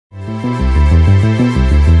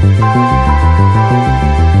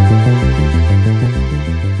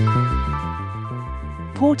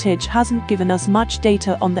Portage hasn't given us much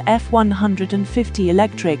data on the F-150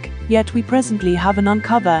 electric, yet we presently have an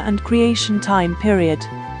uncover and creation time period.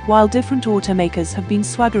 While different automakers have been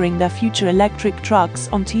swaggering their future electric trucks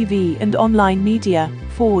on TV and online media,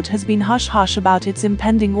 Ford has been hush-hush about its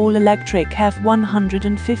impending all-electric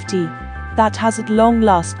F-150. That has at long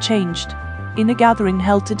last changed. In a gathering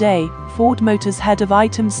held today, Ford Motors head of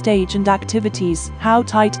item stage and activities, Hau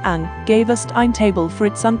Thai-Tang, gave us timetable for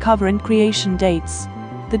its uncover and creation dates.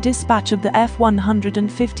 The dispatch of the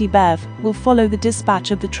F-150 BEV will follow the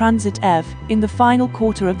dispatch of the Transit EV in the final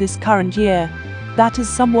quarter of this current year. That is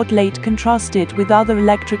somewhat late contrasted with other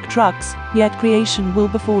electric trucks, yet creation will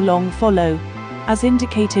before long follow. As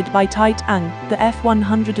indicated by Thai-Tang, the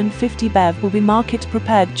F-150 BEV will be market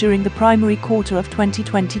prepared during the primary quarter of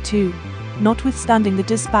 2022. Notwithstanding the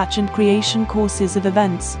dispatch and creation courses of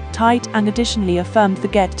events, Thai-Tang additionally affirmed the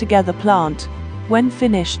get-together plant. When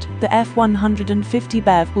finished, the F-150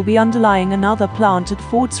 BEV will be underlying another plant at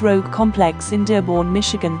Ford's Rogue complex in Dearborn,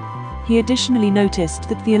 Michigan. He additionally noticed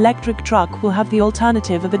that the electric truck will have the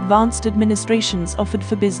alternative of advanced administrations offered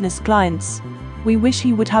for business clients. We wish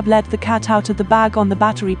he would have let the cat out of the bag on the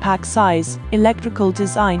battery pack size, electrical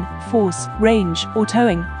design, force, range, or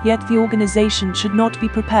towing, yet the organization should not be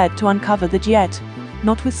prepared to uncover that yet.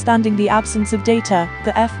 Notwithstanding the absence of data,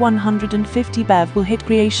 the F-150 BEV will hit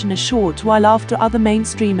creation a short while after other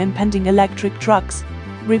mainstream impending electric trucks.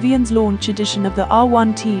 Rivian's launch edition of the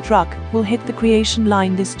R1T truck will hit the creation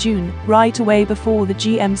line this June, right away before the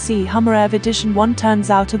GMC Hummer EV Edition 1 turns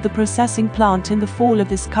out of the processing plant in the fall of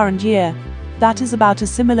this current year. That is about a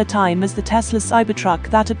similar time as the Tesla Cybertruck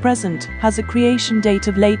that at present has a creation date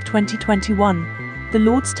of late 2021. The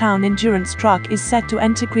Lordstown Endurance truck is set to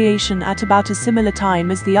enter creation at about a similar time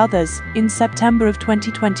as the others, in September of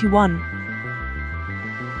 2021.